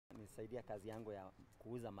kusaidia kazi yangu ya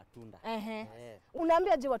kuuza matunda.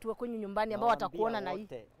 Unaambia je watu wako nyumbani ambao watakuona na hii?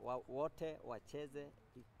 Wote wacheze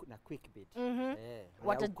na Quickbit.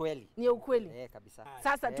 Ukweli. Ni ukweli. Kabisa.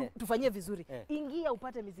 Sasa tufanyie vizuri. Ingia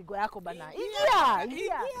upate mizigo yako bana.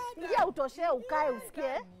 Ingia utoshe ukae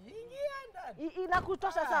usikie.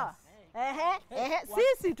 Inakutosha sawa?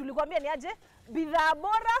 Sisi tulikwambia ni aje bidhaa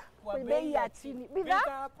bora kwenye bei ya chini.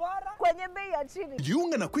 Bidhaa bora kwenye bei ya chini.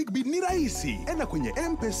 Jiunga na Quickbit ni rahisi. Enda kwenye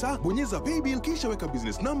M-Pesa, bonyeza paybill kisha weka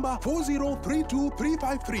business number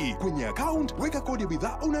 4032353. Kwenye account weka kodi ya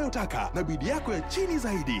bidhaa unayotaka na bidii yako ya chini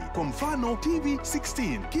zaidi. Kwa mfano TV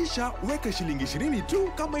 16. Kisha weka shilingi 20 tu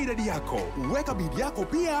kama idadi yako. Weka bidii yako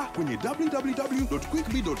pia kwenye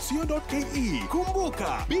www.quickbit.co.ke.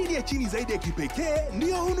 Kumbuka, bidii ya chini zaidi ya kipekee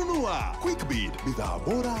ndio ununua. Quickbit, bidhaa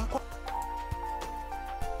bora.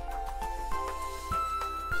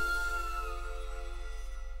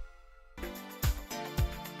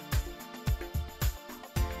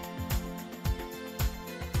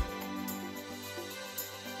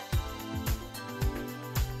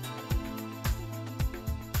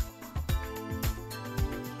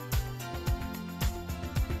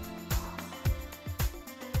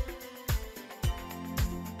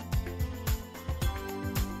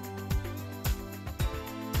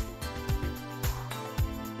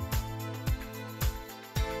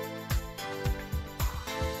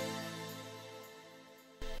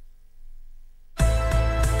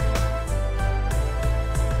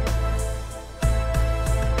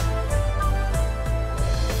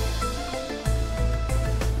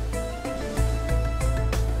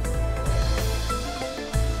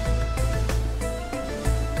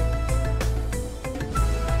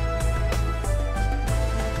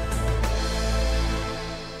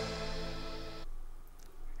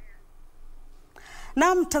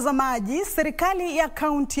 Na mtazamaji, serikali ya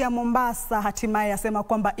kaunti ya Mombasa hatimaye yasema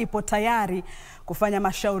kwamba ipo tayari kufanya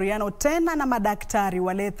mashauriano tena na madaktari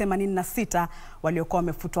wale 86 waliokuwa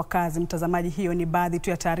wamefutwa kazi. Mtazamaji, hiyo ni baadhi tu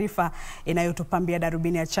ya taarifa inayotupambia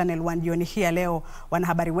darubini ya Channel 1 jioni hii ya leo.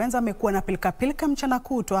 Wanahabari wenza wamekuwa na pilika mchana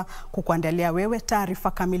kutwa kukuandalia wewe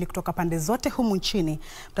taarifa kamili kutoka pande zote humu nchini.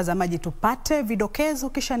 Mtazamaji, tupate vidokezo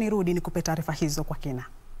kisha nirudi nikupe taarifa hizo kwa kina.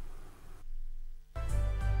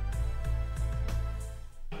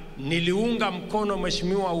 Niliunga mkono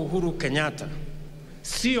Mheshimiwa Uhuru Kenyatta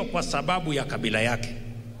sio kwa sababu ya kabila yake,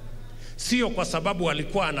 sio kwa sababu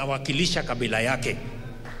alikuwa anawakilisha kabila yake,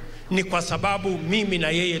 ni kwa sababu mimi na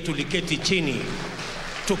yeye tuliketi chini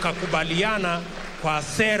tukakubaliana kwa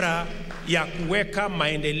sera ya kuweka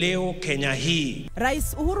maendeleo Kenya hii.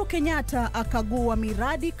 Rais Uhuru Kenyatta akagua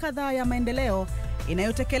miradi kadhaa ya maendeleo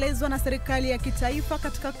inayotekelezwa na serikali ya kitaifa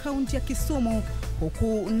katika kaunti ya Kisumu,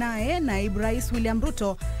 huku naye naibu rais William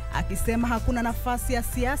Ruto akisema hakuna nafasi ya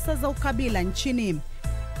siasa za ukabila nchini.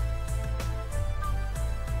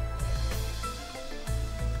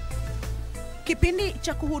 Kipindi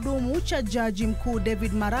cha kuhudumu cha Jaji Mkuu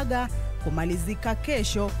David Maraga kumalizika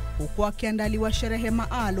kesho, huku akiandaliwa sherehe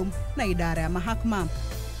maalum na idara ya mahakama.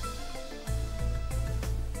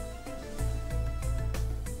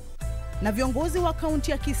 Na viongozi wa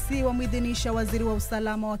kaunti ya Kisii wameidhinisha waziri wa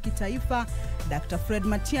usalama wa kitaifa Dr. Fred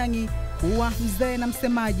Matiang'i kuwa mzee na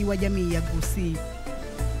msemaji wa jamii ya Gusii.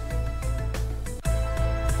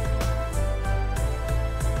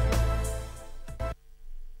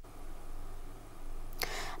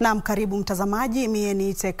 Naam, karibu mtazamaji, mie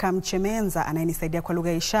niite Kamche Menza, anayenisaidia kwa lugha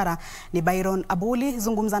ya ishara ni Byron Abuli.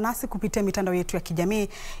 Zungumza nasi kupitia mitandao yetu ya kijamii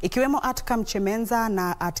ikiwemo @Kamche Menza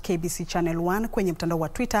na @KBC Channel 1 kwenye mtandao wa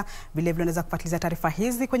Twitter. Vile vile unaweza kufuatilia taarifa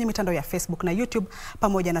hizi kwenye mitandao ya Facebook na YouTube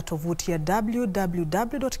pamoja na tovuti ya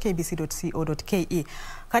www.kbc.co.ke.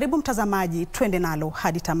 Karibu mtazamaji, twende nalo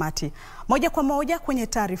hadi tamati. Moja kwa moja kwenye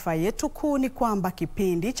taarifa yetu kuu ni kwamba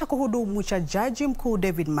kipindi cha kuhudumu cha Jaji Mkuu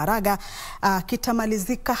David Maraga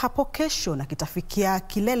kitamalizika hapo kesho na kitafikia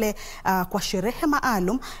kilele kwa sherehe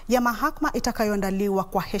maalum ya mahakama itakayoandaliwa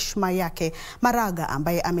kwa heshima yake. Maraga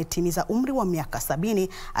ambaye ametimiza umri wa miaka 70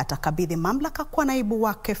 atakabidhi mamlaka kwa naibu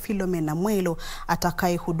wake Philomena Mwelo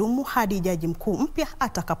atakayehudumu hadi jaji mkuu mpya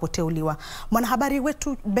atakapoteuliwa. Mwanahabari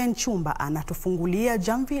wetu Ben Chumba anatufungulia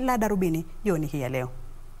jamvi la darubini jioni hii ya leo.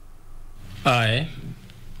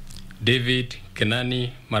 David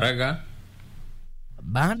Kenani Maraga.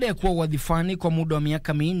 Baada ya kuwa wadhifani kwa muda wa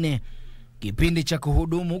miaka 4, kipindi cha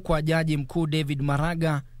kuhudumu kwa Jaji Mkuu David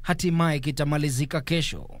Maraga hatimaye kitamalizika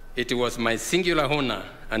kesho. It was my singular honor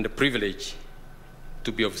and privilege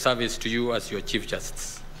to be of service to you as your Chief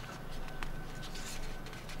Justice.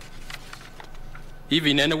 If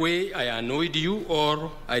in any way I annoyed you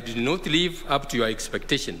or I did not live up to your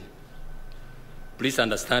expectation, please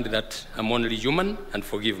understand that I'm only human and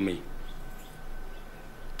forgive me.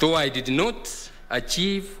 Though I did not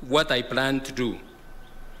achieve what I planned to do,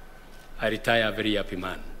 I retire a very happy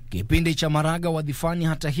man. Kipindi cha Maraga wadhifani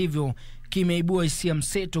hata hivyo kimeibua hisia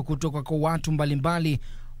mseto kutoka kwa watu mbalimbali,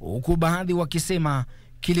 huku baadhi wakisema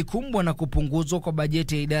kilikumbwa na kupunguzwa kwa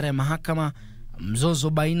bajeti ya idara ya mahakama, mzozo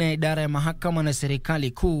baina ya idara ya mahakama na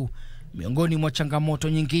serikali kuu, miongoni mwa changamoto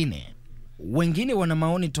nyingine. Wengine wana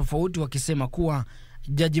maoni tofauti wakisema kuwa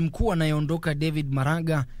jaji mkuu anayeondoka David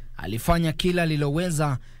Maraga alifanya kila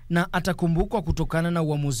aliloweza na atakumbukwa kutokana na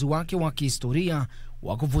uamuzi wake wa kihistoria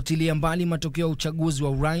wa kufutilia mbali matokeo ya uchaguzi wa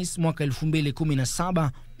urais mwaka 2017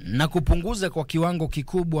 na kupunguza kwa kiwango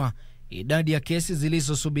kikubwa idadi ya kesi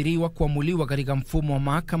zilizosubiriwa kuamuliwa katika mfumo wa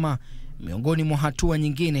mahakama, miongoni mwa hatua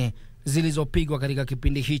nyingine zilizopigwa katika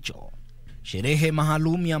kipindi hicho. Sherehe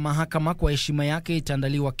maalum ya mahakama kwa heshima yake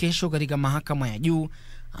itaandaliwa kesho katika mahakama ya juu,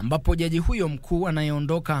 ambapo jaji huyo mkuu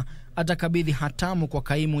anayeondoka atakabidhi hatamu kwa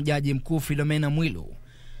kaimu jaji mkuu Philomena Mwilu.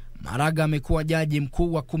 Maraga amekuwa jaji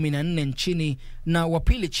mkuu wa 14 nchini na wa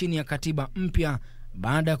pili chini ya katiba mpya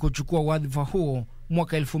baada ya kuchukua wadhifa huo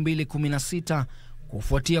mwaka 2016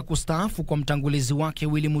 kufuatia kustaafu kwa mtangulizi wake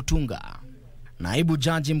Willy Mutunga. Naibu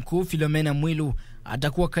jaji mkuu Philomena Mwilu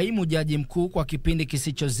atakuwa kaimu jaji mkuu kwa kipindi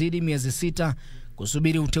kisichozidi miezi 6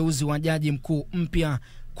 kusubiri uteuzi wa jaji mkuu mpya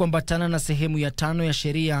kuambatana na sehemu ya 5 ya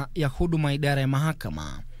sheria ya huduma idara ya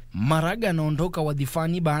mahakama. Maraga anaondoka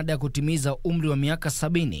wadhifani baada ya kutimiza umri wa miaka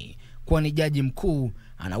 70, kwani jaji mkuu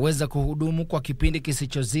anaweza kuhudumu kwa kipindi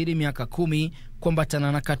kisichozidi miaka 10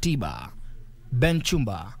 kuambatana na katiba. Ben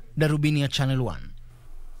Chumba, Darubini ya Channel 1.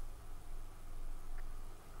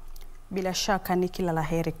 Bila shaka ni kila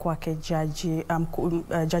laheri kwake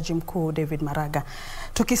jaji mkuu David Maraga.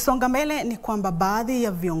 Tukisonga mbele ni kwamba baadhi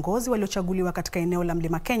ya viongozi waliochaguliwa katika eneo la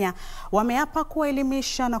Mlima Kenya wameapa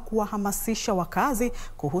kuwaelimisha na kuwahamasisha wakazi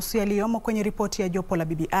kuhusu yaliyomo kwenye ripoti ya jopo la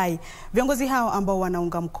BBI. Viongozi hao ambao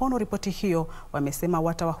wanaunga mkono ripoti hiyo wamesema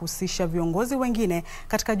watawahusisha viongozi wengine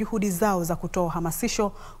katika juhudi zao za kutoa hamasisho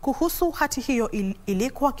kuhusu hati hiyo ili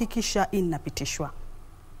kuhakikisha inapitishwa.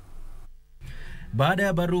 Baada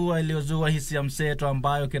ya barua iliyozua hisia mseto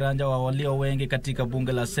ambayo kiranja wa walio wengi katika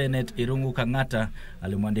bunge la Senate Irungu Kang'ata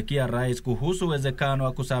alimwandikia rais kuhusu uwezekano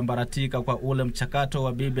wa kusambaratika kwa ule mchakato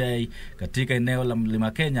wa BBI katika eneo la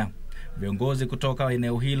Mlima Kenya, viongozi kutoka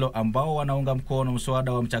eneo hilo ambao wanaunga mkono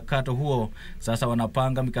mswada wa mchakato huo sasa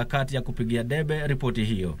wanapanga mikakati ya kupigia debe ripoti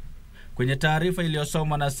hiyo. Kwenye taarifa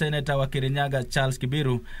iliyosomwa na Seneta wa Kirinyaga Charles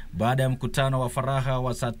Kibiru baada ya mkutano wa faraha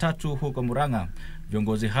wa saa 3 huko Murang'a,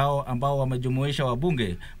 viongozi hao ambao wamejumuisha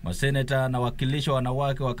wabunge, maseneta na wakilishi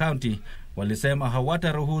wanawake wa kaunti walisema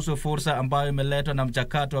hawataruhusu fursa ambayo imeletwa na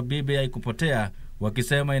mchakato wa BBI kupotea,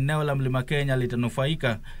 wakisema eneo la Mlima Kenya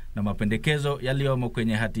litanufaika na mapendekezo yaliyomo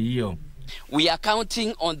kwenye hati hiyo. We are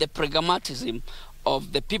counting on the pragmatism of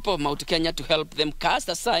the people of Mount Kenya to help them cast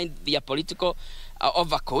aside their political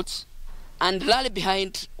overcoats and rally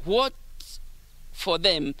behind what for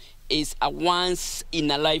them is a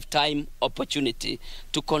once-in-a-lifetime opportunity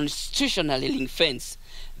to constitutionally ring-fence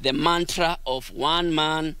the mantra of one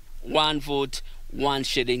man, one vote, one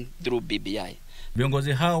shilling through BBI.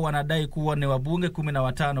 Viongozi hao wanadai kuwa ni wabunge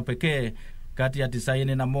 15 pekee kati ya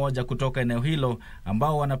 91 kutoka eneo hilo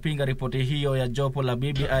ambao wanapinga ripoti hiyo ya jopo la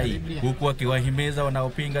BBI, huku wakiwahimiza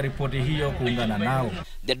wanaopinga ripoti hiyo kuungana nao.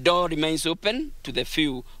 The door remains open to the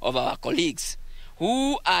few of our colleagues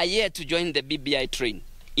who are yet to join the BBI train.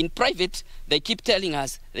 In private, they keep telling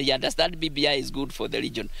us they understand BBI is good for the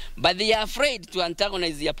region, but they are afraid to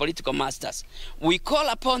antagonize their political masters. We call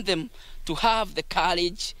upon them to have the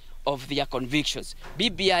courage of their convictions.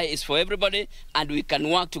 BBI is for everybody, and we can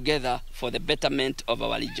work together for the betterment of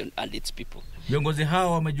our region and its people. Viongozi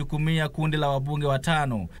hao wamejukumia kundi la wabunge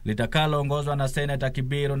 5 litakaloongozwa na Seneta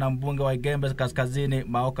Kibiru na mbunge wa Igembe Kaskazini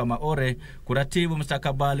Maoka Maore kuratibu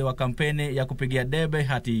mustakabali wa kampeni ya kupigia debe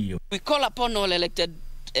hati hiyo. We call upon all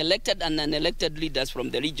elected and unelected leaders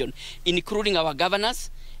from the region, including our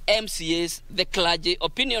governors, MCAs, the clergy,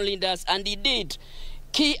 opinion leaders, and indeed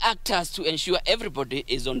key actors to ensure everybody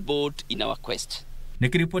is on board in our quest.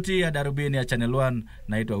 Nikiripotia Darubini ya Channel 1,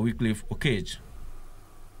 naitwa Wycliffe Okech.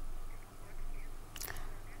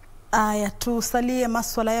 Aya, tusalie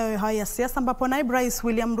masuala yao haya ya siasa, ambapo naibu rais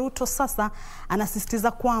William Ruto sasa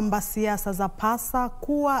anasisitiza kwamba siasa za pasa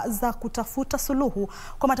kuwa za kutafuta suluhu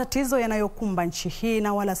kwa matatizo yanayokumba nchi hii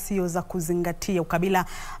na wala sio za kuzingatia ukabila.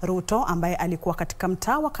 Ruto ambaye alikuwa katika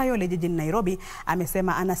mtaa wa Kayole jijini Nairobi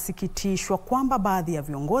amesema anasikitishwa kwamba baadhi ya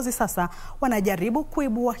viongozi sasa wanajaribu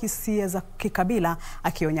kuibua hisia za kikabila,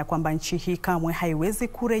 akionya kwamba nchi hii kamwe haiwezi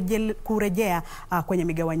kurejea kwenye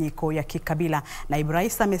migawanyiko ya kikabila. Naibu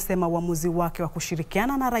rais amesema amesema uamuzi wake wa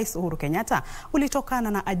kushirikiana na Rais Uhuru Kenyatta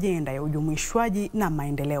ulitokana na ajenda ya ujumuishwaji na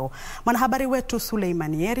maendeleo. Mwanahabari wetu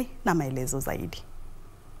Suleiman Yeri na maelezo zaidi.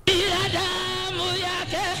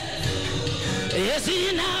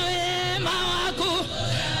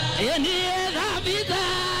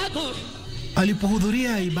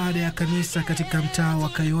 Alipohudhuria ibada ya kanisa katika mtaa wa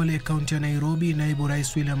Kayole, kaunti ya Nairobi, naibu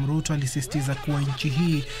rais William Ruto alisisitiza kuwa nchi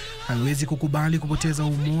hii haiwezi kukubali kupoteza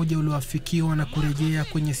umoja ulioafikiwa na kurejea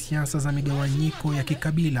kwenye siasa za migawanyiko ya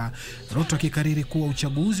kikabila. Ruto akikariri kuwa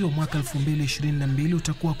uchaguzi wa mwaka 2022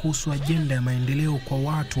 utakuwa kuhusu ajenda ya maendeleo kwa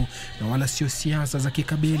watu na wala sio siasa za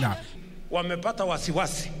kikabila. Wamepata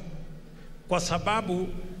wasiwasi kwa sababu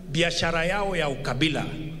biashara yao ya ukabila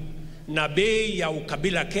na bei ya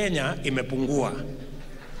ukabila Kenya imepungua,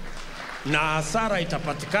 na hasara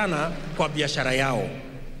itapatikana kwa biashara yao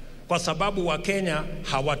kwa sababu Wakenya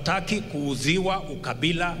hawataki kuuziwa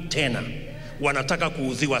ukabila tena, wanataka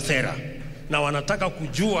kuuziwa sera na wanataka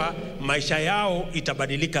kujua maisha yao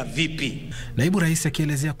itabadilika vipi. Naibu rais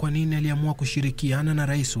akielezea kwa nini aliamua kushirikiana na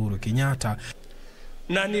Rais Uhuru Kenyatta.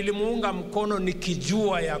 Na nilimuunga mkono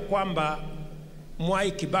nikijua ya kwamba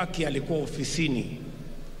Mwai Kibaki alikuwa ofisini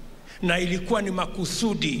na ilikuwa ni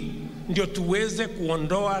makusudi ndio tuweze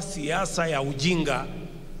kuondoa siasa ya ujinga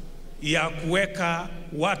ya kuweka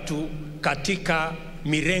watu katika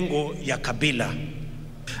mirengo ya kabila.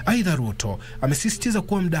 Aidha, Ruto amesisitiza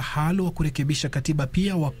kuwa mdahalo wa kurekebisha katiba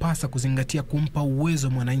pia wapasa kuzingatia kumpa uwezo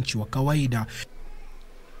mwananchi wa kawaida.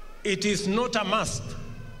 It is not a must.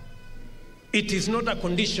 It is not a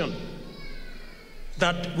condition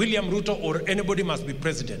that William Ruto or anybody must be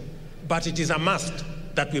president, but it is a must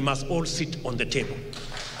that we must all sit on the table.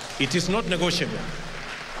 It is not negotiable.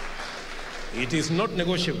 It is not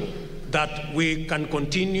negotiable that we can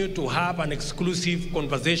continue to have an exclusive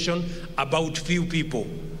conversation about few people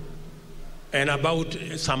and about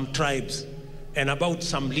some tribes and about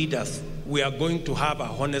some leaders. We are going to have a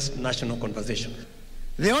honest national conversation.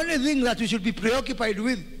 The only thing that we should be preoccupied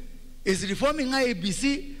with is reforming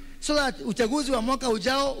IEBC so that uchaguzi wa mwaka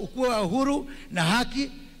ujao ukuwe wa uhuru na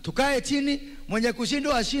haki. Tukae chini, mwenye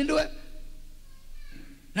kushindwa ashindwe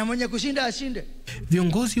na mwenye kushinda ashinde.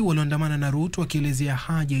 Viongozi walioandamana na Ruto wakielezea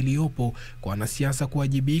haja iliyopo kwa wanasiasa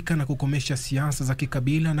kuwajibika na kukomesha siasa za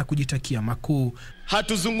kikabila na kujitakia makuu.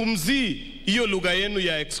 Hatuzungumzii hiyo lugha yenu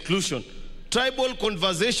ya exclusion. Tribal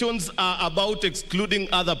conversations are about excluding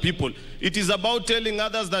other people. It is about telling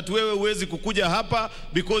others that wewe huwezi kukuja hapa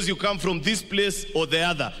because you come from this place or the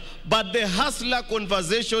other. But the hustler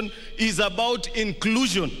conversation is about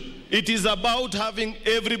inclusion. It is about having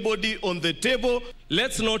everybody on the table.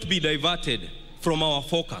 Let's not be diverted from our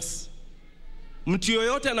focus. Mtu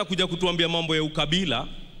yoyote anakuja kutuambia mambo ya ukabila,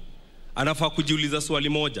 anafaa kujiuliza swali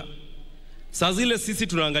moja. Saa zile sisi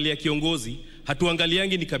tunaangalia kiongozi,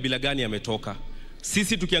 hatuangaliangi ni kabila gani ametoka.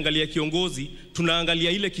 Sisi tukiangalia kiongozi,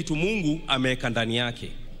 tunaangalia ile kitu Mungu ameweka ndani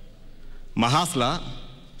yake. Mahasla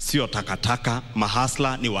sio takataka,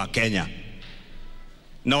 mahasla ni wa Kenya.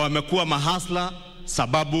 Na wamekuwa mahasla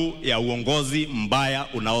sababu ya uongozi mbaya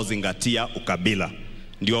unaozingatia ukabila.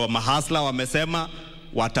 Ndio mahasla wamesema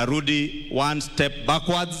watarudi one step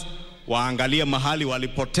backwards, waangalie mahali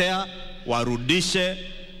walipotea, warudishe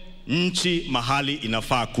nchi mahali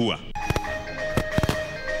inafaa kuwa.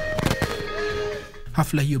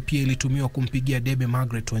 Hafla hiyo pia ilitumiwa kumpigia debe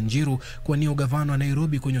Margaret Wanjiru kuwania ugavana wa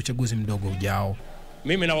Nairobi kwenye uchaguzi mdogo ujao.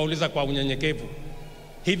 Mimi nawauliza kwa unyenyekevu,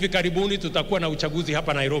 hivi karibuni tutakuwa na uchaguzi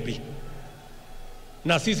hapa Nairobi,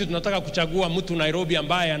 na sisi tunataka kuchagua mtu Nairobi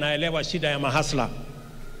ambaye anaelewa shida ya mahasla.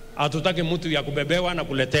 Hatutaki mtu ya kubebewa na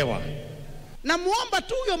kuletewa. Na muomba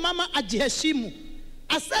tu huyo mama ajiheshimu,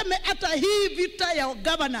 aseme hata hii vita ya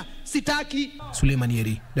governor sitaki. Suleiman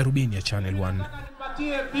Yeri, Darubini ya Channel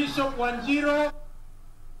 1. Bishop Wanjiru.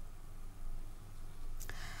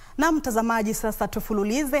 Na mtazamaji, sasa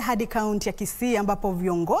tufululize hadi kaunti ya Kisii ambapo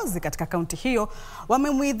viongozi katika kaunti hiyo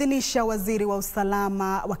wamemuidhinisha waziri wa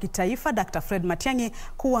usalama wa kitaifa Dr. Fred Matiang'i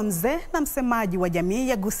kuwa mzee na msemaji wa jamii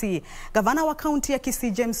ya Gusii. Gavana wa kaunti ya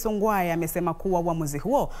Kisii James Ongwae amesema kuwa uamuzi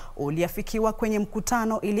huo uliafikiwa kwenye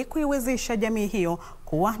mkutano ili kuiwezesha jamii hiyo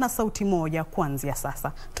kuwa na sauti moja kuanzia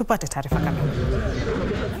sasa. Tupate taarifa kamili.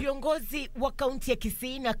 Viongozi wa kaunti ya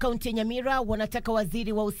Kisii na kaunti ya Nyamira wanataka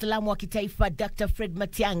waziri wa usalama wa kitaifa Dr. Fred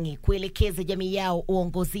Matiang'i kuelekeza jamii yao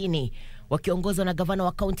uongozini. Wakiongozwa na gavana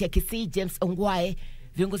wa kaunti ya Kisii James Ongwae,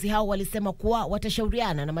 viongozi hao walisema kuwa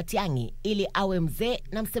watashauriana na Matiang'i ili awe mzee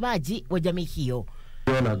na msemaji wa jamii hiyo.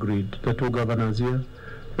 We all agreed, the two governors here,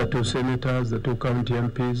 the two senators, the two county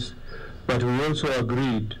MPs, but we also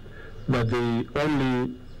agreed that the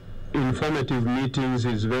only informative meetings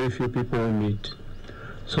is very few people will meet.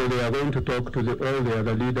 So they are going to talk to all the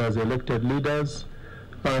other leaders, elected leaders,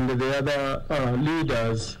 and the other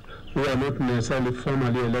leaders who are not necessarily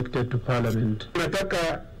formally elected to parliament.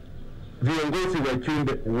 Nataka viongozi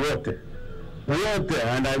wachunde wote,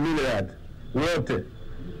 and I mean that, wote,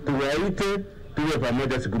 tuwaite tuwe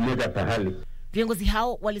pamoja siku moja pahali. Viongozi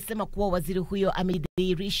hao walisema kuwa waziri huyo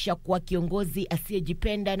amedhihirisha kuwa kiongozi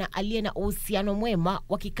asiyejipenda na aliye na uhusiano mwema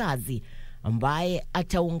wa kikazi ambaye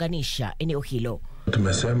ataunganisha eneo hilo.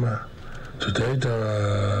 Tumesema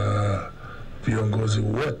tutaita viongozi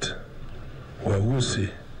wote wahusi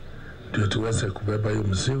ndio tuweze kubeba hiyo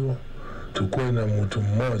mzigo, tukuwe na mtu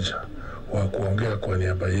mmoja wa kuongea kwa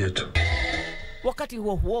niaba yetu. Wakati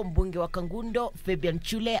huo huo, mbunge wa Kangundo Fabian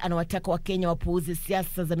Chule anawataka Wakenya wapuuze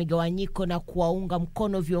siasa za migawanyiko na kuwaunga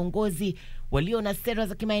mkono viongozi walio na sera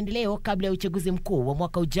za kimaendeleo kabla ya uchaguzi mkuu wa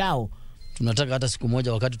mwaka ujao. Tunataka hata siku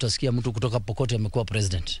moja wakati tutasikia mtu kutoka Pokoti amekuwa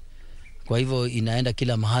president. Kwa hivyo inaenda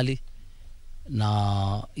kila mahali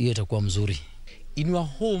na hiyo itakuwa mzuri. In your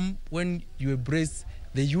home, when you embrace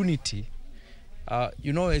the unity,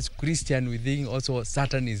 you know, as Christian, we think also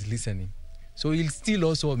Satan is listening. So he'll still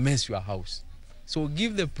also mess your house. So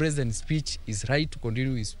give the president speech, is right to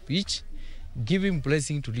continue his speech. Give him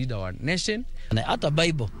blessing to lead our nation. Na hata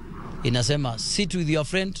Bible inasema sit with your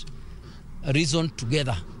friend, reason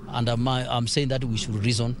together. And I'm saying that we should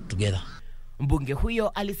reason together. Mbunge huyo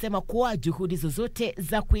alisema kuwa juhudi zozote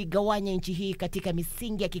za kuigawanya nchi hii katika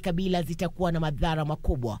misingi ya kikabila zitakuwa na madhara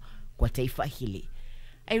makubwa kwa taifa hili.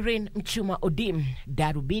 Irene Mchuma Odim,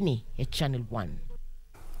 Darubini ya Channel 1.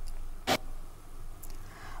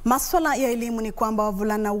 Masuala ya elimu ni kwamba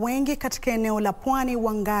wavulana wengi katika eneo la Pwani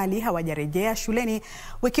wangali hawajarejea shuleni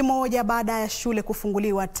wiki moja baada ya shule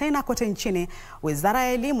kufunguliwa tena kote nchini. Wizara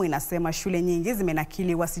ya Elimu inasema shule nyingi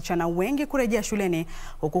zimenakili wasichana wengi kurejea shuleni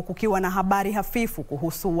huku kukiwa na habari hafifu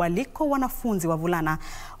kuhusu waliko wanafunzi wavulana.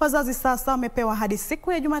 Wazazi sasa wamepewa hadi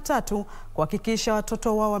siku ya Jumatatu kuhakikisha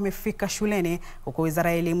watoto wao wamefika shuleni, huku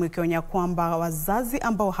Wizara ya Elimu ikionya kwamba wazazi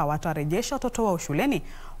ambao hawatarejesha watoto wao shuleni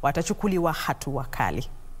watachukuliwa hatua kali.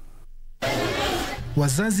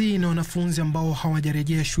 Wazazi na wanafunzi ambao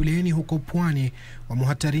hawajarejea shuleni huko Pwani wamo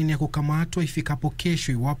hatarini ya kukamatwa ifikapo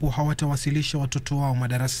kesho iwapo hawatawasilisha watoto wao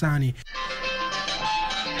madarasani.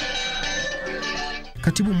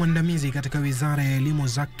 Katibu mwandamizi katika Wizara ya Elimu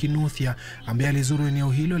Zack Kinuthia, ambaye alizuru eneo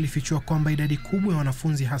hilo, alifichua kwamba idadi kubwa ya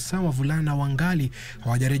wanafunzi hasa wavulana wangali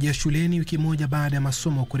hawajarejea shuleni wiki moja baada ya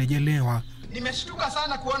masomo kurejelewa. Nimeshtuka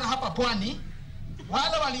sana kuona hapa Pwani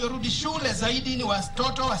wale waliorudi shule zaidi ni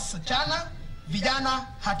watoto wasichana. Vijana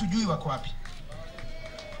hatujui wako wapi.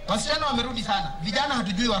 Wasichana wamerudi sana, vijana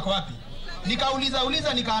hatujui wako wapi.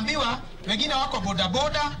 Nikauliza nikaambiwa wengine wako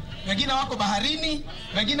bodaboda, wengine wako baharini,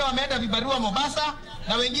 wengine wameenda vibarua Mombasa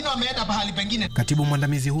na wengine wameenda pahali pengine. Katibu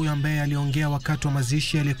mwandamizi huyo ambaye aliongea wakati wa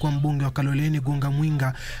mazishi aliyekuwa mbunge wa Kaloleni Gunga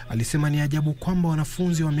Mwinga alisema ni ajabu kwamba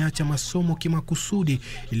wanafunzi wameacha masomo kimakusudi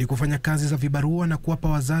ili kufanya kazi za vibarua na kuwapa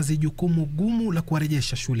wazazi jukumu gumu la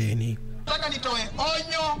kuwarejesha shuleni. Nataka nitoe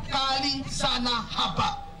onyo kali sana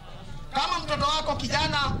hapa. Kama mtoto wako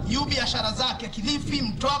kijana yu biashara zake Kilifi,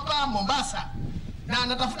 Mtwapa, Mombasa na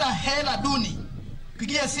anatafuta hela duni,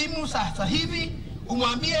 pigia simu sasa hivi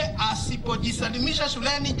umwambie asipojisalimisha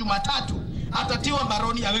shuleni Jumatatu atatiwa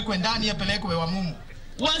mbaroni, awekwe ndani, apelekwe Wamumu.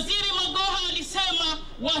 Waziri Magoha alisema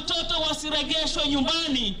watoto wasiregeshwe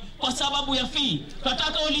nyumbani kwa sababu ya fee.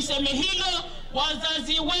 Tunataka uliseme hilo.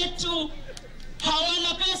 Wazazi wetu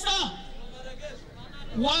hawana pesa,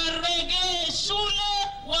 waregee shule,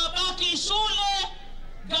 wabaki shule.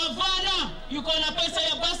 Gavana yuko na pesa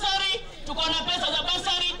ya basari, tuko na pesa za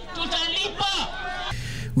basari, tutalipa.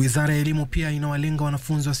 Wizara ya Elimu pia inawalenga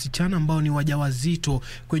wanafunzi wasichana ambao ni wajawazito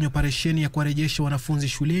kwenye operesheni ya kuwarejesha wanafunzi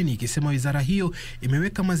shuleni, ikisema wizara hiyo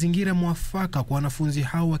imeweka mazingira mwafaka kwa wanafunzi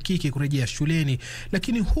hao wa kike kurejea shuleni.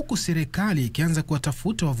 Lakini huku serikali ikianza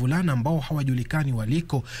kuwatafuta wavulana ambao hawajulikani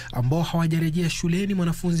waliko, ambao hawajarejea shuleni,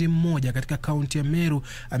 mwanafunzi mmoja katika kaunti ya Meru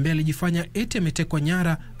ambaye alijifanya eti ametekwa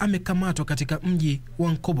nyara amekamatwa katika mji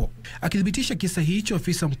wa Nkobo. Akithibitisha kisa hicho,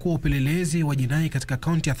 afisa mkuu wa upelelezi wa jinai katika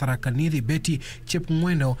kaunti ya Tharaka Nithi Betty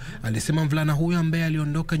Chepmweno alisema mvulana huyo ambaye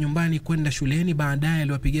aliondoka nyumbani kwenda shuleni baadaye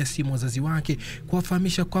aliwapigia simu wazazi wake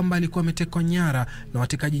kuwafahamisha kwamba alikuwa ametekwa nyara na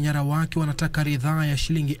watekaji nyara wake wanataka ridhaa ya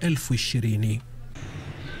shilingi 20,000.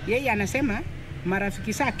 Yeye anasema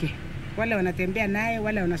marafiki zake wale wanatembea naye,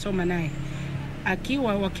 wale wanasoma naye,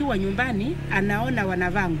 wakiwa nyumbani anaona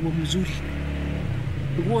wanavaa nguo mzuri,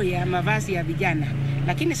 nguo ya mavazi ya vijana,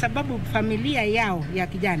 lakini sababu familia yao ya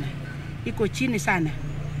kijana iko chini sana,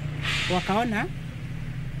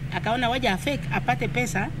 akaona waja fake apate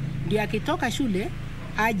pesa ndio akitoka shule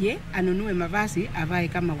aje anunue mavazi avae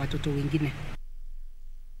kama watoto wengine.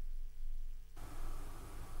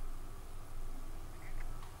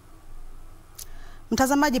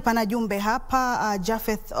 Mtazamaji, pana jumbe hapa.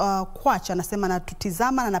 Jafeth Kwach anasema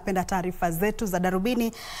anatutizama na anapenda taarifa zetu za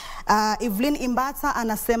Darubini. Evelyn Imbata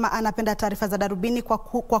anasema anapenda taarifa za Darubini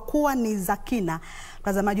kwa kuwa ni za kina.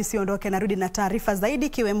 Mtazamaji, usiondoke, narudi na taarifa zaidi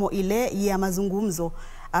ikiwemo ile ya mazungumzo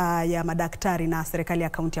ya madaktari na serikali ya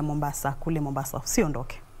kaunti ya Mombasa kule Mombasa.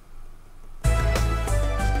 Usiondoke.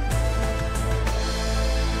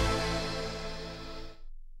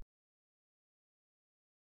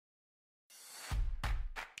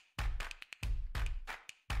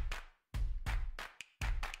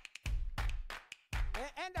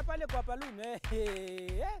 Enda pale kwa balloon.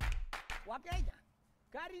 Wakenya.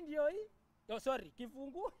 Kari ndio hii. Oh, sorry,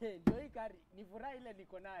 kifungu ndio hii kari. Ni furaha ile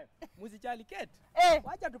niko nayo. Msijali kete.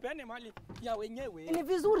 Wacha tupeane mali ya wenyewe. Ni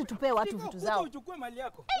vizuri tupe watu vitu zao. Wacha uchukue mali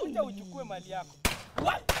yako. Wacha uchukue mali yako.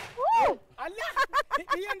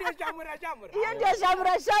 Hiyo ndio shamra. Hiyo ndio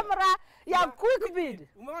shamra ya quick bid.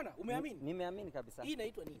 Umeona? Umeamini? Nimeamini kabisa. Hii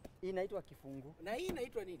inaitwa nini? Hii inaitwa kifungu. Na hii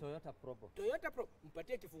inaitwa nini? Toyota Probo. Toyota Probo.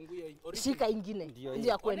 Mpatie kifungu hiyo original. Shika ingine. Ndio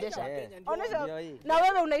ya kuendesha. Onesha. Na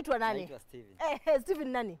wewe unaitwa nani? Naitwa Steven. Steven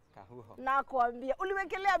nani? Kahuho. Nakwambia,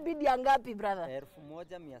 uliwekelea bid ya ngapi brother?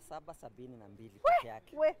 1772 peke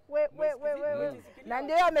yake. We. Na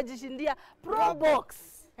ndio amejishindia Pro Box.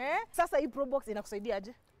 Sasa hii Pro Box inakusaidia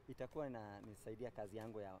aje? Itakuwa inanisaidia kazi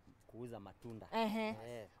yangu ya kuuza matunda.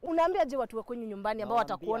 Unaambia je watu wa kwenye nyumbani ambao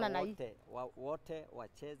watakuona na hii? Wote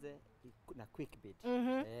wacheze na quick bid.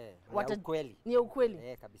 Ukweli. Ni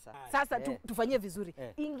ukweli. Kabisa. Sasa tufanyie vizuri.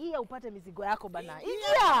 Ingia upate mizigo yako bana.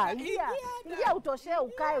 Ingia utoshe,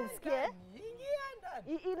 ukae usikie.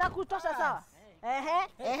 Inakutosha sawa?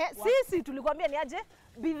 Sisi tulikwambia ni aje?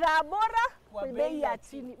 Bidhaa bora kwa bei ya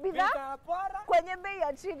chini. Bidhaa bora kwenye bei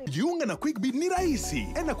ya chini. Jiunga na Quick Bid ni rahisi.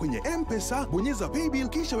 Enda kwenye M-Pesa, bonyeza paybill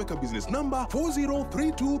kisha weka business number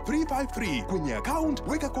 4032353. Kwenye account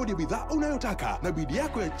weka kodi ya bidhaa unayotaka na bid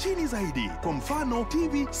yako ya chini zaidi. Kwa mfano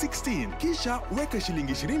TV 16, kisha weka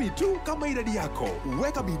shilingi 20 tu kama idadi yako.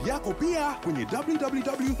 Weka bid yako pia kwenye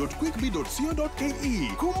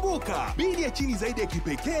www.quickbid.co.ke. Kumbuka, bid ya chini zaidi ya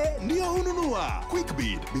kipekee ndio ununua. Quick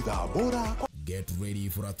Bid, bidhaa bora. Get ready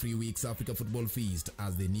for a 3 weeks Africa Football Feast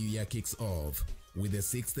as the new year kicks off with the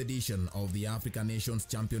 6th edition of the African Nations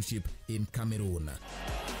Championship in Cameroon.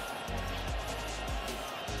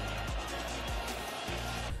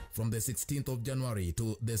 From the 16th of January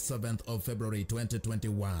to the 7th of February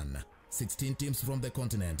 2021, 16 teams from the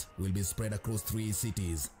continent will be spread across 3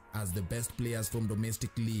 cities as the best players from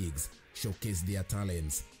domestic leagues showcase their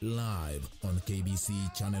talents live on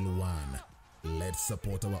KBC Channel 1. Let's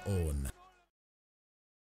support our own.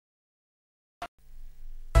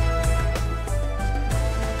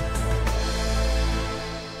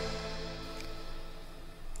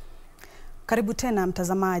 Karibu tena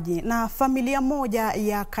mtazamaji. Na familia moja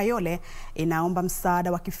ya Kayole inaomba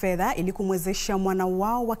msaada wa kifedha ili kumwezesha mwana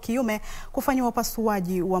wao wa kiume kufanywa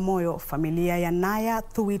upasuaji wa moyo. Familia ya Naya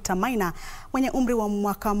Thuita Maina mwenye umri wa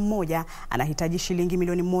mwaka mmoja anahitaji shilingi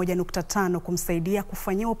milioni 1.5 kumsaidia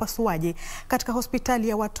kufanyiwa upasuaji katika hospitali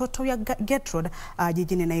ya watoto ya Gertrude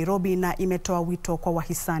jijini Nairobi, na imetoa wito kwa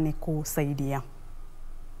wahisani kusaidia.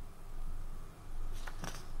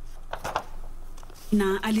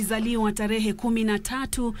 Na alizaliwa tarehe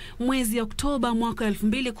 13 mwezi Oktoba mwaka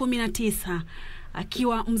 2019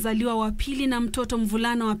 akiwa mzaliwa wa pili na mtoto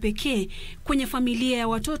mvulana wa pekee kwenye familia ya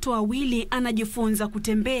watoto wawili. Anajifunza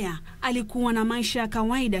kutembea. Alikuwa na maisha ya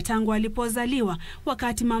kawaida tangu alipozaliwa,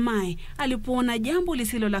 wakati mamaye alipoona jambo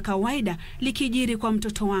lisilo la kawaida likijiri kwa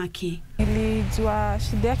mtoto wake. Nilijua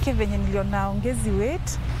shida yake venye niliona ongezi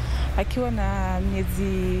weight akiwa na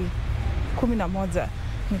miezi 11.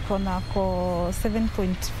 Niko na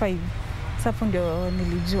 7.5. Sapo ndio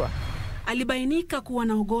nilijua. Alibainika kuwa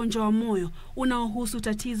na ugonjwa wa moyo unaohusu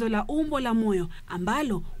tatizo la umbo la moyo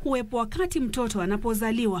ambalo huwepo wakati mtoto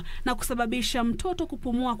anapozaliwa na kusababisha mtoto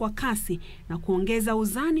kupumua kwa kasi na kuongeza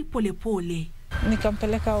uzani polepole.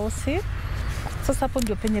 Nikampeleka hosi. Sasa hapo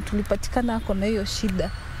ndio penye tulipatikana ako na hiyo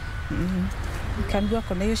shida. Nikaambiwa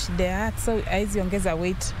kuna hiyo shida ya heart, so haizi ongeza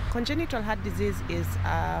weight. Congenital heart disease is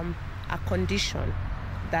a condition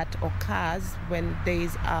that occurs when there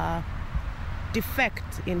is a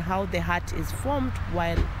defect in how the heart is formed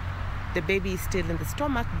while the baby is still in the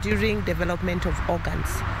stomach during development of organs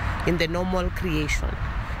in the normal creation.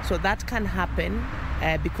 So that can happen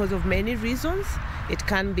because of many reasons. It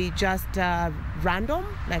can be just random,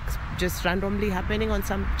 like just randomly happening on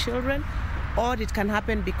some children, or it can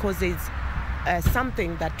happen because there's something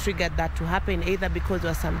that triggered that to happen, either because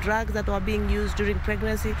there were some drugs that were being used during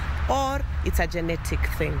pregnancy or it's a genetic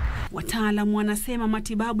thing. Wataalamu wanasema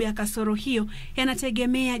matibabu ya kasoro hiyo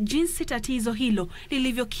yanategemea jinsi tatizo hilo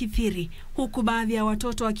lilivyokithiri, huku baadhi ya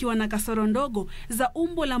watoto wakiwa na kasoro ndogo za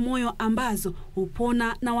umbo la moyo ambazo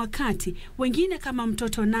hupona na wakati wengine kama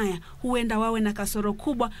mtoto Naya huenda wawe na kasoro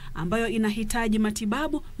kubwa ambayo inahitaji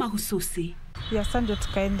matibabu mahususi. Ya sasa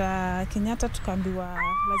tukaenda Kenyatta tukaambiwa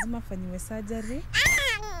lazima afanyiwe surgery.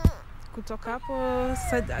 Kutoka hapo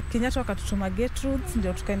Kenyatta wakatutuma Gertrude,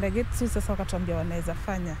 ndio tukaenda Gertrude, sasa wakatuambia wanaweza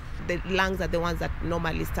fanya. The lungs are the ones that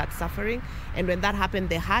normally start suffering, and when that happens,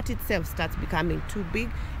 the heart itself starts becoming too big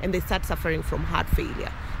and they start suffering from heart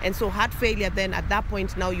failure. And so heart failure, then at that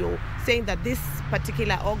point now you're saying that this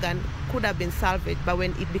particular organ could have been salvaged, but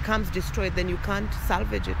when it becomes destroyed, then you can't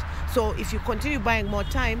salvage it. So if you continue buying more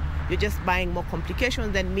time, you're just buying more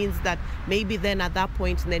complications. That means that maybe then at that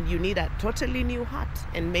point, then you need a totally new heart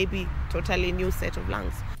and maybe totally new set of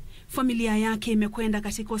lungs. Familia yake imekwenda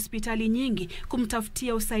katika hospitali nyingi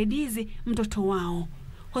kumtafutia usaidizi mtoto wao.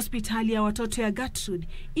 Hospitali ya watoto ya Gertrude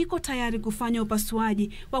iko tayari kufanya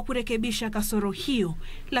upasuaji wa kurekebisha kasoro hiyo,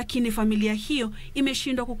 lakini familia hiyo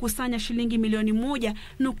imeshindwa kukusanya shilingi milioni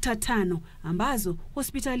 1.5 ambazo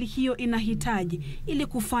hospitali hiyo inahitaji ili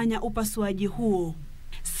kufanya upasuaji huo.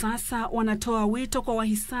 Sasa wanatoa wito kwa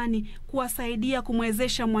wahisani kuwasaidia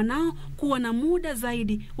kumwezesha mwanao kuwa na muda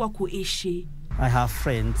zaidi wa kuishi. I have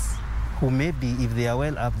friends who maybe if they are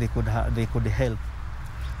well up they could help.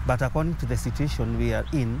 But according to the situation we are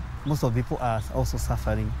in, most of people are also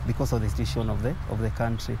suffering because of the situation of the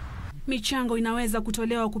country. Michango inaweza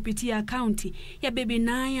kutolewa kupitia akaunti ya Baby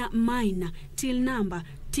Naya Maina till number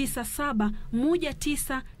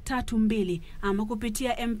 971932 ama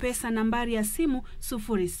kupitia M-Pesa nambari ya simu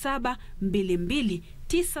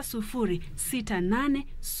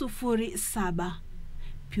 0722906807.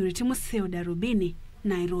 Purity Museo, Darubini,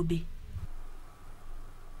 Nairobi.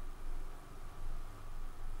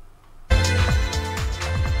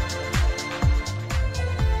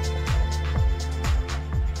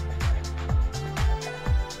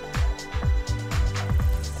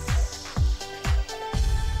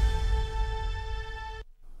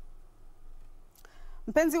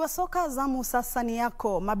 Mpenzi wa soka, zamu sasa ni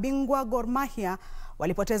yako. Mabingwa Gor Mahia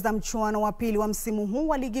walipoteza mchuano wa pili wa msimu huu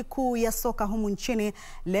wa ligi kuu ya soka humu nchini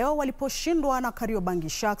leo waliposhindwa na Kariobangi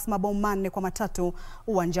Sharks mabao 4-3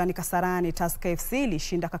 uwanjani Kasarani. Tusker FC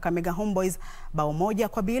ilishinda Kakamega Homeboys bao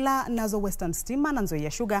 1-0, nazo Western Stima na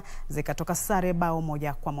Nzoia Sugar zikatoka sare bao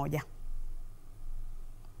 1-1.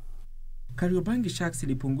 Kariobangi Sharks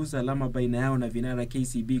ilipunguza alama baina yao na vinara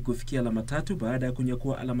KCB kufikia alama 3 baada ya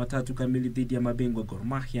kunyakua alama 3 kamili dhidi ya mabingwa Gor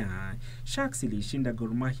Mahia. Sharks ilishinda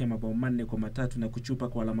Gor Mahia mabao 4-3 na kuchupa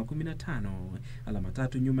kwa alama 15. Alama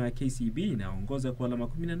 3 nyuma ya KCB inaongoza kwa alama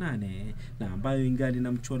 18 na ambayo ingali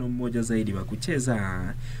na mchuano mmoja zaidi wa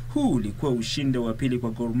kucheza. Huu ulikuwa ushindi wa pili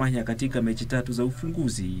kwa Gor Mahia katika mechi 3 za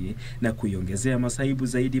ufunguzi na kuiongezea masaibu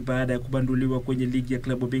zaidi baada ya kubanduliwa kwenye ligi ya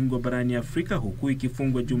klabu bingwa barani Afrika, huku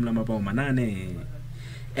ikifungwa jumla mabao 8.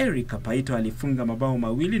 Eric Kapaito alifunga mabao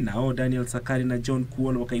 2 na Daniel Sakari na John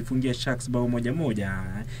Kuol wakaifungia Sharks bao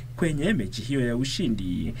 1-1 kwenye mechi hiyo ya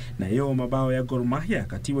ushindi, na mabao ya Gor Mahia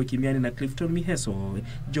katiwa kimiani na Clifton Miheso,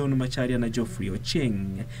 John Macharia na Geoffrey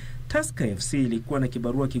Ocheng. Tusker FC ilikuwa na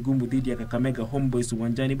kibarua kigumu dhidi ya Kakamega Homeboys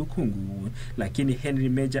uwanjani Bukungu, lakini Henry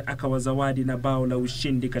Meja akawazawadi na bao la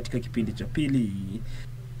ushindi katika kipindi cha pili.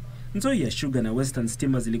 Nzoia Sugar na Western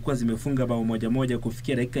Stima zilikuwa zimefunga bao 1-1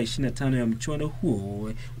 kufikia dakika 25 ya mchuano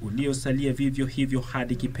huo uliosalia vivyo hivyo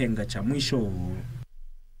hadi kipenga cha mwisho.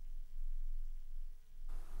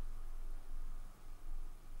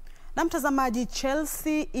 Na mtazamaji,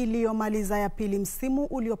 Chelsea iliyomaliza ya pili msimu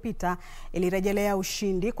uliopita ilirejelea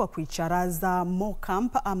ushindi kwa kuicharaza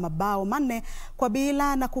Morecambe mabao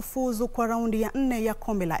 4-0 na kufuzu kwa raundi ya 4 ya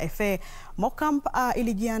kombe la FA. Morecambe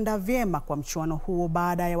ilijiandaa vyema kwa mchuano huo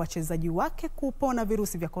baada ya wachezaji wake kupona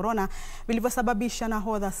virusi vya corona vilivyosababisha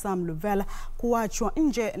nahodha Sam Lovell kuachwa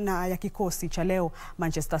nje na ya kikosi cha leo.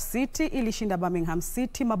 Manchester City ilishinda Birmingham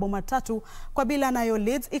City mabao 3-0, nayo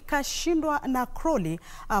Leeds ikashindwa na Crawley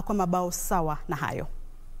kwa mabao sawa na hayo.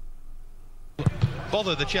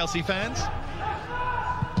 Bother the Chelsea fans.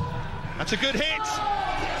 That's a good hit.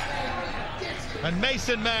 And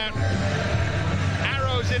Mason Mount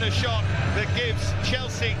arrows in a shot that gives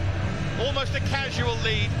Chelsea almost a casual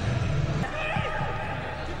lead.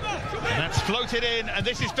 And that's floated in, and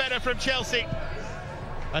this is better from Chelsea.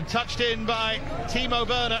 And touched in by Timo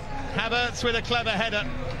Werner. Havertz with a clever header.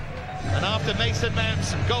 And after Mason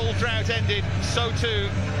Mount's goal drought ended, so too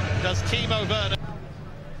does Timo Werner.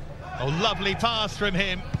 Oh, lovely pass from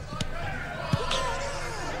him.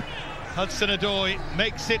 Hudson-Odoi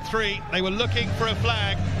makes it 3. They were looking for a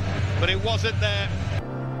flag, but it wasn't there.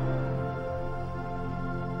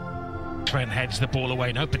 Trent heads the ball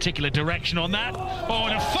away, no particular direction on that. Oh,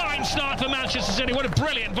 and a fine start for Manchester City. What a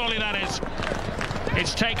brilliant volley that is.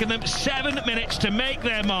 It's taken them 7 minutes to make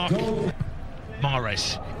their mark.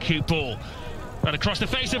 Mahrez, cute ball, right across the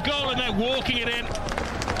face of goal, and they're walking it in.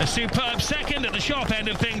 A superb second at the sharp end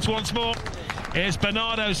of things once more. Here's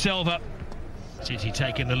Bernardo Silva. City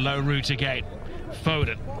taking the low route again.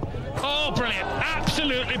 Foden. Oh, brilliant.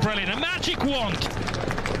 Absolutely brilliant. A magic wand.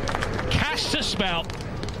 Casts a spell.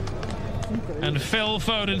 And Phil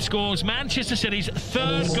Foden scores Manchester City's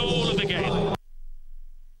 3rd goal of the game.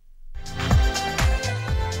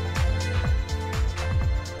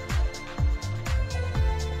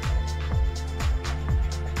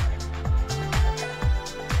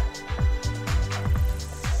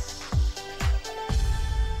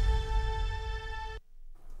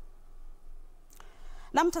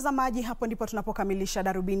 Na mtazamaji, hapo ndipo tunapokamilisha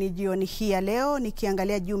Darubini jioni hii ya leo.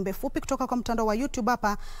 Nikiangalia jumbe fupi kutoka kwa mtandao wa YouTube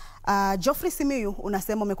hapa. Geoffrey Simiyu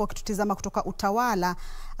unasema umekuwa ukitutazama kutoka Utawala.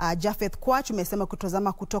 Jafeth Kwach umesema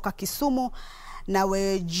kutazama kutoka Kisumu.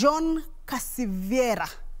 Nawe John Kasiviera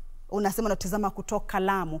unasema unatazama kutoka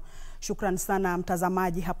Lamu. Shukran sana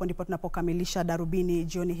mtazamaji, hapo ndipo tunapokamilisha Darubini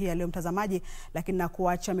jioni hii ya leo mtazamaji, lakini na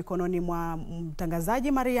kuacha mikononi mwa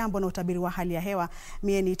mtangazaji Mariambo na utabiri wa hali ya hewa.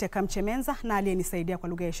 Mie ni Kamche Menza na aliyenisaidia kwa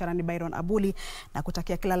lugha ya ishara ni Byron Abuli, na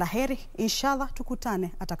kutakia kila laheri. Inshallah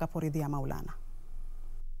tukutane atakaporidhia Maulana.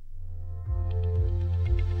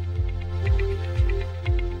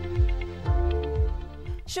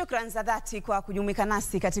 Shukran za dhati kwa kujumuika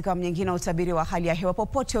nasi katika mwingine wa utabiri wa hali ya hewa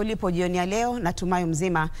popote ulipo jioni ya leo. Natumai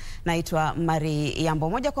mzima. Naitwa Mariambo.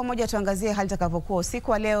 Moja kwa moja tuangazie hali itakavyokuwa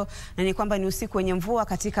usiku wa leo, na ni kwamba ni usiku wenye mvua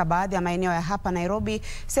katika baadhi ya maeneo ya hapa Nairobi,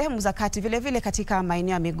 sehemu za kati, vile vile katika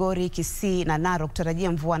maeneo ya Migori, Kisii na Narok tutarajie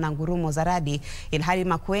mvua na ngurumo za radi, ilhali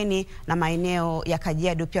Makueni na maeneo ya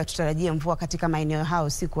Kajiado pia tutarajie mvua katika maeneo hayo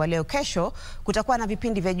usiku wa leo. Kesho kutakuwa na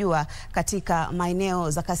vipindi vya jua katika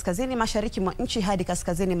maeneo za kaskazini mashariki mwa nchi hadi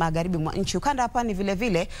kaskazini magharibi mwa nchi. Ukanda hapa ni vile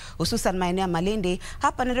vile hususan maeneo ya Malindi.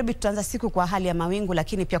 Hapa Nairobi tutaanza siku kwa hali ya mawingu,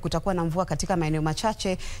 lakini pia kutakuwa na mvua katika maeneo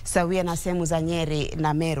machache sawia na sehemu za Nyeri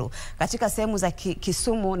na Meru. Katika sehemu za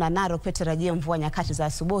Kisumu na Narok pia tarajia mvua nyakati za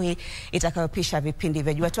asubuhi itakayopisha vipindi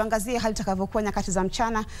vya jua. Tuangazie hali itakavyokuwa nyakati za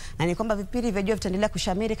mchana, na ni kwamba vipindi vya jua vitaendelea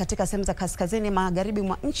kushamiri katika sehemu za kaskazini magharibi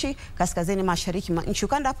mwa nchi, kaskazini mashariki mwa nchi.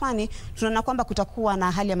 Ukanda hapa tunaona kwamba kutakuwa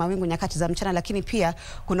na hali ya mawingu nyakati za mchana, lakini pia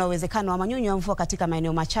kuna uwezekano wa manyunyu ya mvua katika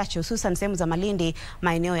maeneo machache hususan sehemu za Malindi,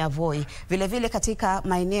 maeneo ya Voi. Vile vile katika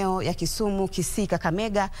maeneo ya Kisumu, Kisii,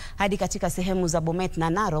 Kakamega hadi katika sehemu za Bomet na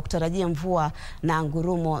Narok tarajia mvua na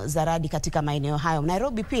ngurumo za radi katika maeneo hayo.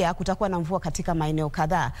 Nairobi pia kutakuwa na mvua katika maeneo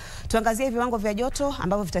kadhaa. Tuangazie viwango vya joto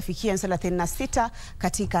ambavyo vitafikia 36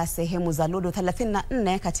 katika sehemu za Ludo,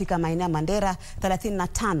 34 katika maeneo ya Mandera,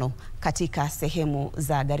 35 katika sehemu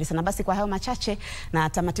za Garissa. Na basi kwa hayo machache na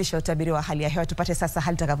tamatisha utabiri wa hali ya hewa. Tupate sasa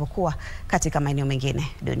hali itakavyokuwa katika maeneo mengine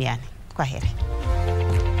duniani. Kwa heri.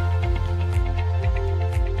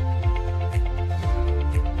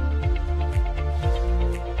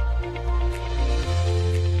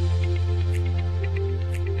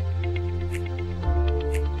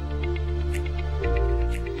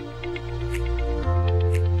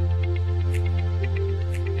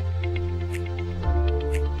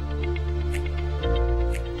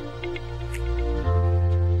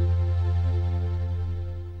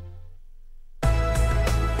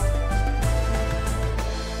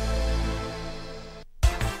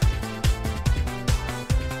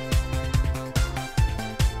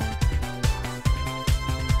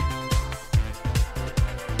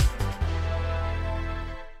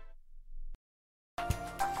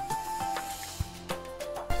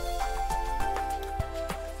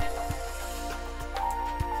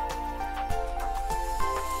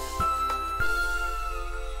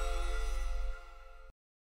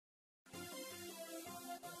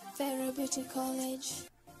 Vera Beauty College.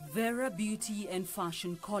 Vera Beauty and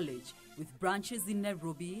Fashion College, with branches in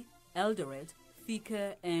Nairobi, Eldoret,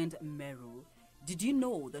 Thika and Meru. Did you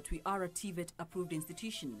know that we are a TVET approved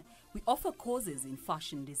institution? We offer courses in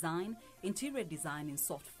fashion design, interior design in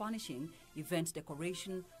soft furnishing, event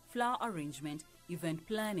decoration, flower arrangement, event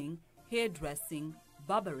planning, hairdressing,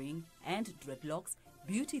 barbering and dreadlocks,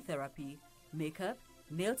 beauty therapy, makeup,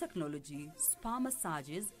 nail technology, spa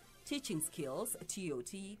massages, teaching skills,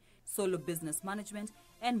 TOT, solo business management,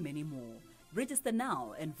 and many more. Register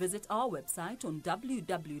now and visit our website on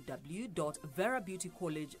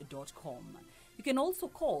www.verabeautycollege.com. You can also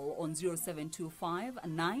call on 0725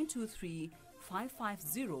 923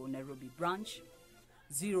 550 Nairobi branch,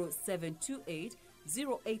 0728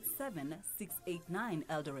 087 689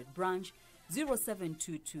 Eldoret branch,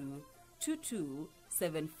 0722 22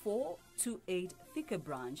 7428 Thika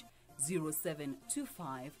branch,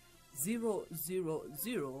 0725 000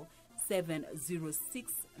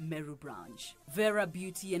 706 Meru branch. Vera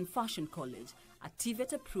Beauty and Fashion College, a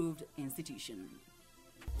TVET approved institution.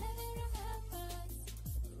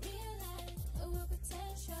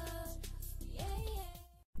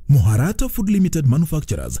 Moharata Food Limited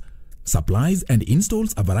manufacturers, supplies and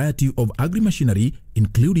installs a variety of agri-machinery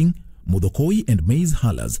including mudokoi and maize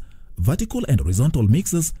hullers, vertical and horizontal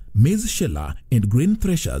mixers, maize sheller and grain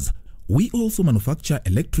threshers. We also manufacture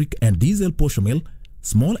electric and diesel posho mill,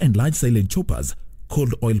 small and large silage choppers,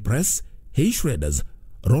 cold oil press, hay shredders,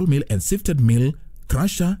 roll mill and sifted mill,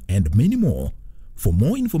 crusher and many more. For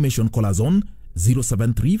more information, call us on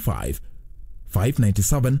 0735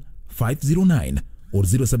 597 509 or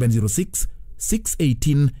 0706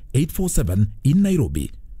 618 847 in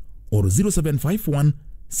Nairobi, or 0751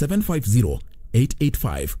 750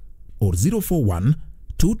 885 or 041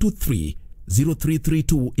 223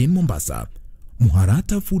 0332 in Mombasa.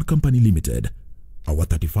 Moharata Food Company Limited. Our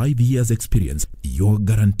 35 years experience, your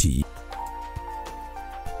guarantee.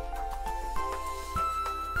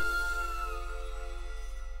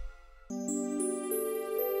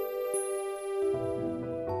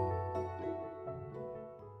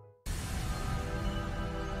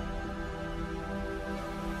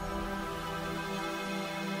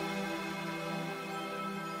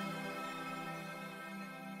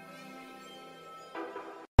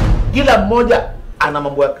 Kila mmoja ana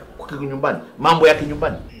mambo yake nyumbani. Mambo yake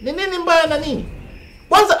nyumbani. Ni nini mbaya na nini?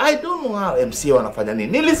 Kwanza I don't know how MC wanafanya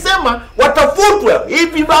nini. Nilisema watafutwe.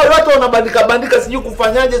 Hivi bao watu wanabandika sijui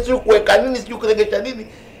kufanyaje, sijui kuweka nini, sijui kuregesha nini.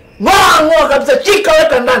 Ngoa kabisa, chika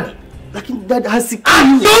weka ndani. Lakini dad hasikii.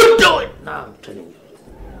 Don't do it. Now I'm telling you.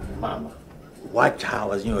 Mama, wacha hawa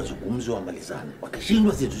wazee wazungumzo wamalizane.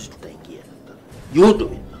 Wakishindwa sisi tutaingia. You do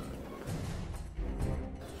it.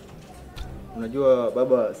 Unajua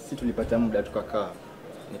baba, sisi tulipata muda tukakaa.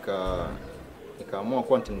 Nikaamua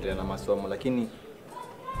kuwa nitaendelea na masomo, lakini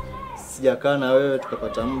sijakaa na wewe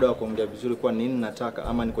tukapata muda wa kuongea vizuri kwa nini nataka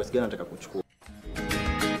ama ni kwa sababu nataka kuchukua.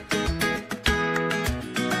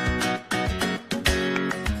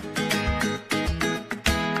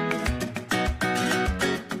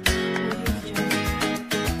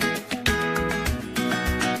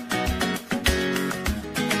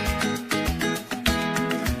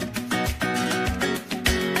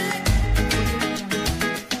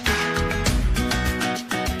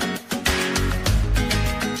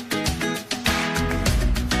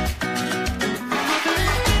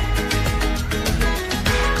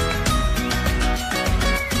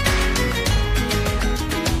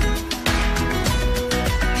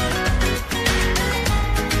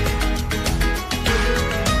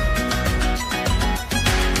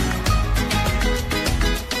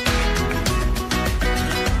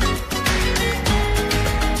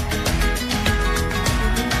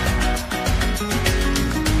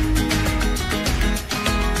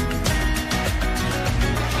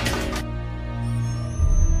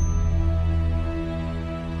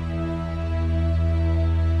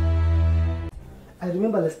 I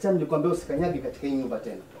remember last time nilikwambia usikanyage katika hii nyumba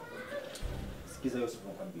tena. Sikiza hiyo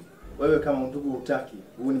sikwambia. Wewe kama ndugu utaki,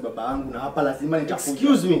 huyu ni baba yangu na hapa lazima nitakuja.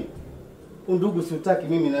 Excuse me. Undugu si utaki,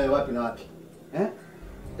 mimi na wewe wapi na wapi?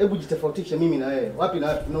 Hebu jitofautishe mimi na wewe. Wapi na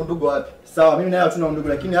wapi? Tuna undugu wapi? Sawa, mimi na wewe hatuna undugu,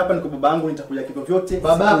 lakini hapa niko baba yangu, nitakuja kitu vyote.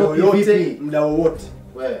 Baba yako yote muda wowote.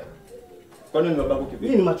 Wewe. Kwa nini baba yako kivipi?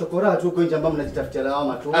 Mimi ni machokora tu huko nje ambao mnajitafutia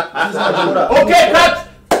lawama tu. Okay,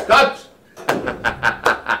 cut.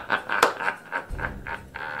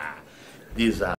 These are